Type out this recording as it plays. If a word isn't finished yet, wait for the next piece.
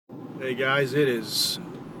Hey guys, it is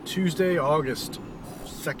Tuesday, August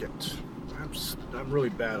 2nd. I'm really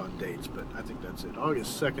bad on dates, but I think that's it.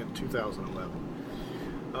 August 2nd, 2011.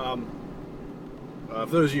 For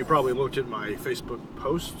those of you who probably looked at my Facebook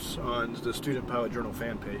posts on the Student Pilot Journal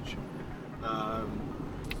fan page,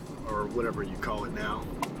 or whatever you call it now.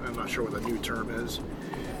 I'm not sure what the new term is.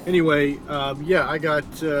 Anyway, I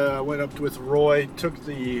went up with Roy, took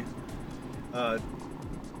the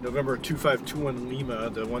November 2521 Lima,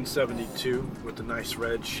 the 172 with the nice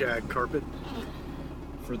red shag carpet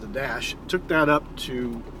for the dash. Took that up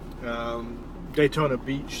to Daytona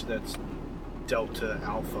Beach, that's Delta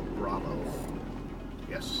Alpha Bravo.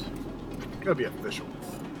 Yes, gotta be official.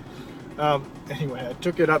 Anyway, I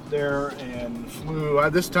took it up there and flew.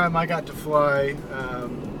 This time I got to fly,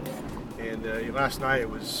 and last night it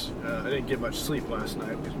was, I didn't get much sleep last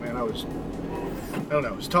night because, man, I was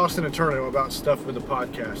tossing and turning about stuff with the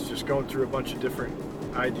podcast, just going through a bunch of different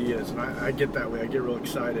ideas, and I get that way. I get real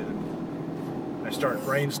excited, and I start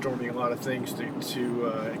brainstorming a lot of things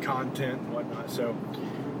to content and whatnot. So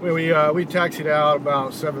we taxied out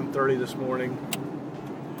about 7:30 this morning,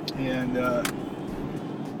 and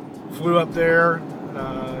flew up there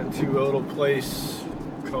to a little place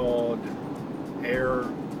called Air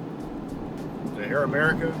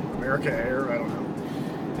America Air, I don't know.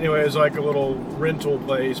 Anyway, it was like a little rental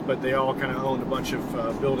place, but they all kind of owned a bunch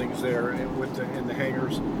of buildings there in the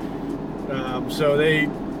hangars. So it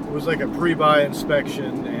was like a pre-buy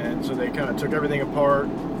inspection, and so they kind of took everything apart,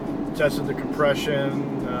 tested the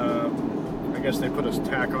compression. I guess they put a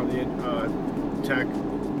tack on the tack.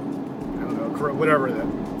 I don't know, whatever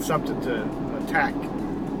that, something to a tack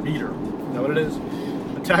meter. Is that what it is?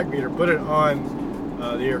 A tack meter. Put it on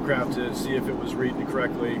the aircraft to see if it was reading it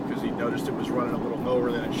correctly, because he noticed it was running a little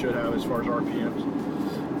lower than it should have as far as RPMs.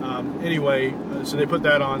 So they put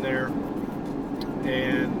that on there,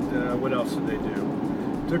 and what else did they do?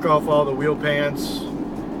 Took off all the wheel pants,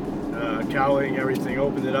 cowling everything,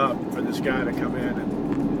 opened it up for this guy to come in.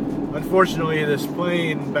 And unfortunately, this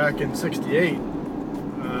plane back in '68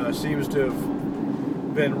 seems to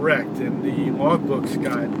have been wrecked, and the logbooks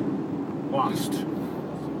got lost.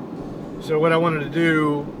 So what I wanted to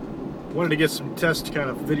do, to get some test kind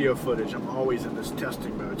of video footage. I'm always in this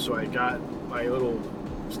testing mode. So I got my little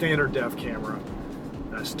standard def camera,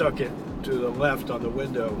 and I stuck it to the left on the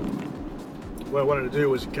window. What I wanted to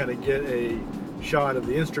do was kind of get a shot of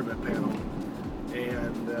the instrument panel.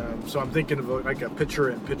 And so I'm thinking of like a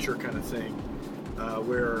picture-in-picture kind of thing,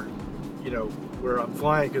 where I'm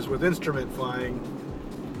flying, because with instrument flying,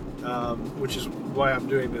 which is why I'm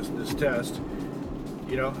doing this test,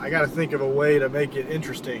 I got to think of a way to make it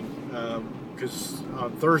interesting, because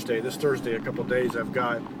on this Thursday, a couple days, I've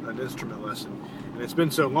got an instrument lesson, and it's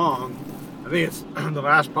been so long. I think it's the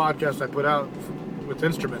last podcast I put out with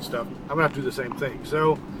instrument stuff. I'm gonna have to do the same thing.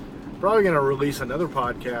 So probably gonna release another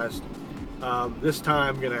podcast. This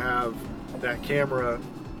time I'm gonna have that camera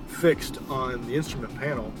fixed on the instrument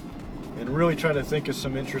panel, and really try to think of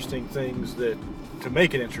some interesting things to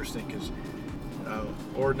make it interesting, because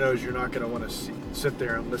Lord knows you're not going to want to sit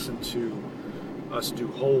there and listen to us do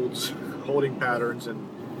holding patterns. And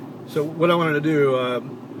so what I wanted to do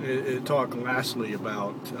is talk lastly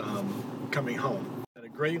about coming home. I had a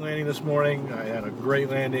great landing this morning. I had a great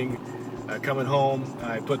landing coming home.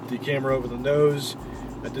 I put the camera over the nose.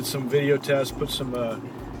 I did some video tests, put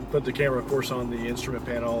the camera, of course, on the instrument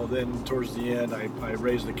panel. Then towards the end, I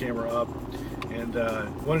raised the camera up, and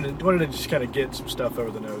wanted to just kind of get some stuff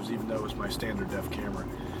over the nose, even though it was my standard def camera.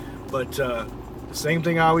 But the same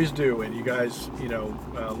thing I always do, and you guys,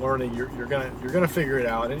 learning, you're gonna figure it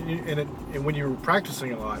out, and when you're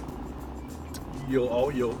practicing a lot,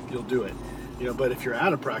 you'll do it, But if you're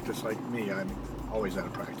out of practice like me, I'm always out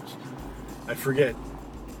of practice. I forget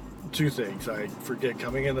two things. I forget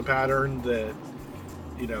coming in the pattern that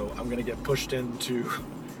I'm going to get pushed into.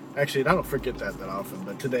 Actually, I don't forget that often,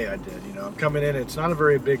 but today I did. I'm coming in, it's not a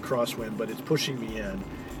very big crosswind, but it's pushing me in.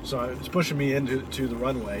 So it's pushing me into the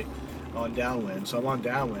runway on downwind. So I'm on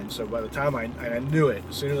downwind. So by the time I knew it,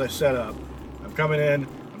 as soon as I set up, I'm coming in,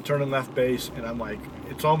 I'm turning left base, and I'm like,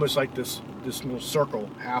 it's almost like this little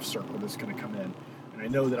half circle that's going to come in. And I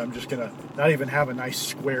know that I'm just going to not even have a nice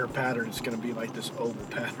square pattern. It's going to be like this oval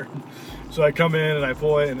pattern. So I come in and I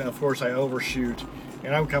pull it, and of course I overshoot.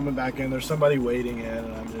 And I'm coming back in, there's somebody waiting in,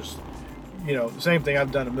 and I'm just, the same thing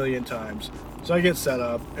I've done a million times. So I get set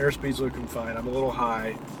up, airspeed's looking fine, I'm a little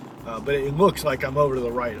high, but it looks like I'm over to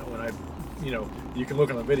the right. When you can look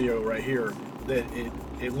on the video right here, that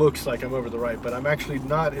it looks like I'm over the right, but I'm actually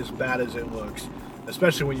not as bad as it looks.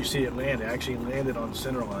 especially when you see it land. It actually landed on the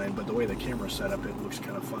center line, but the way the camera's set up, it looks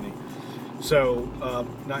kind of funny. So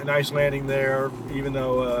nice landing there, even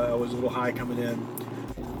though I was a little high coming in.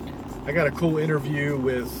 I got a cool interview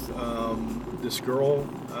with this girl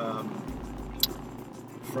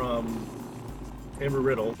from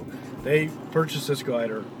Embry-Riddle. They purchased this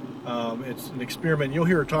glider. It's an experiment. You'll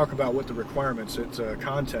hear her talk about what the requirements. It's a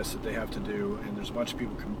contest that they have to do, and there's a bunch of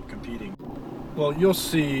people competing. Well, you'll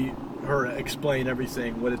see her explain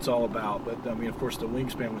everything, what it's all about. But I mean, of course, the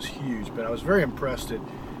wingspan was huge. But I was very impressed at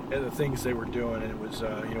the things they were doing, and it was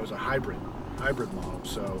it was a hybrid model.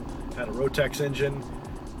 So it had a Rotax engine,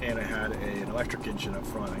 and it had an electric engine up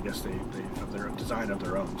front. I guess they have their design of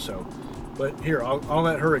their own. So, but here I'll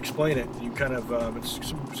let her explain it. You kind of it's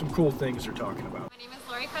some cool things they're talking about. My name is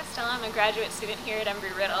Lori Costello. I'm a graduate student here at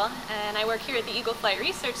Embry-Riddle, and I work here at the Eagle Flight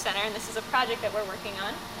Research Center, and this is a project that we're working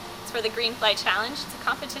on. It's for the Green Flight Challenge. It's a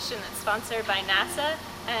competition that's sponsored by NASA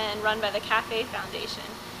and run by the CAFE Foundation.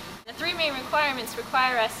 The three main requirements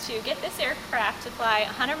require us to get this aircraft to fly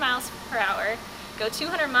 100 miles per hour, go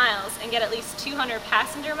 200 miles, and get at least 200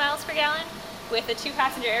 passenger miles per gallon. With a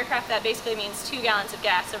 2-passenger aircraft, that basically means 2 gallons of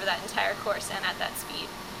gas over that entire course and at that speed.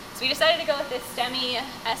 So we decided to go with this STEMI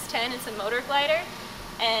S10. It's a motor glider,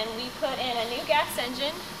 and we put in a new gas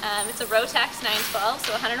engine. It's a Rotax 912,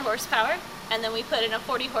 so 100 horsepower, and then we put in a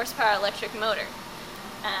 40 horsepower electric motor.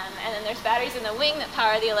 And then there's batteries in the wing that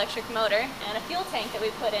power the electric motor, and a fuel tank that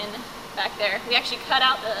we put in back there. We actually cut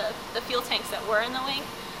out the fuel tanks that were in the wing,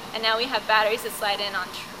 and now we have batteries that slide in on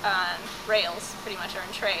rails, pretty much, or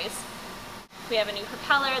in trays. We have a new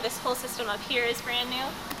propeller. This whole system up here is brand new.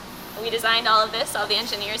 We designed all of this, all the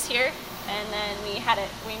engineers here, and then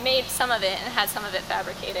we made some of it and had some of it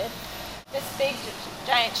fabricated. This big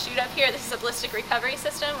giant chute up here, this is a ballistic recovery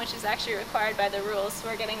system, which is actually required by the rules, so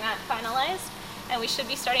we're getting that finalized, and we should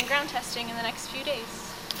be starting ground testing in the next few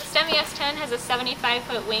days. The STEMI S10 has a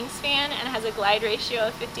 75-foot wingspan and has a glide ratio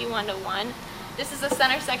of 51:1. This is the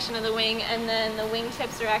center section of the wing, and then the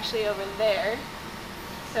wingtips are actually over there.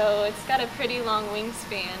 So it's got a pretty long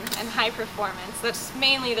wingspan and high performance. That's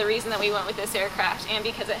mainly the reason that we went with this aircraft, and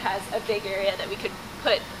because it has a big area that we could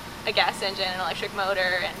put a gas engine and electric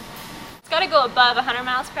motor. And it's got to go above 100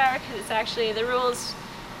 miles per hour because it's actually, the rules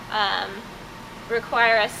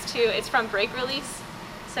require us to, it's from brake release.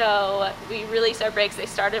 So we release our brakes, they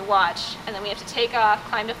start at watch, and then we have to take off,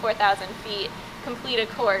 climb to 4,000 feet, complete a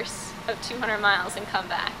course of 200 miles and come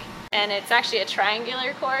back. And it's actually a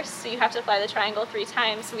triangular course, so you have to fly the triangle 3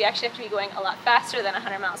 times. So we actually have to be going a lot faster than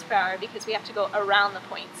 100 miles per hour because we have to go around the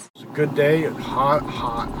points. It's a good day. It's hot,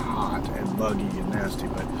 and muggy and nasty,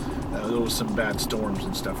 but there was some bad storms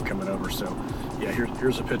and stuff coming over. So yeah,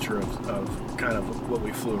 here's a picture of kind of what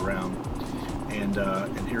we flew around, and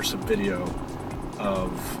here's some video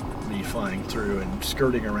of me flying through and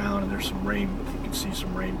skirting around, and there's some rain. You can see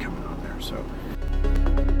some rain coming on there. So.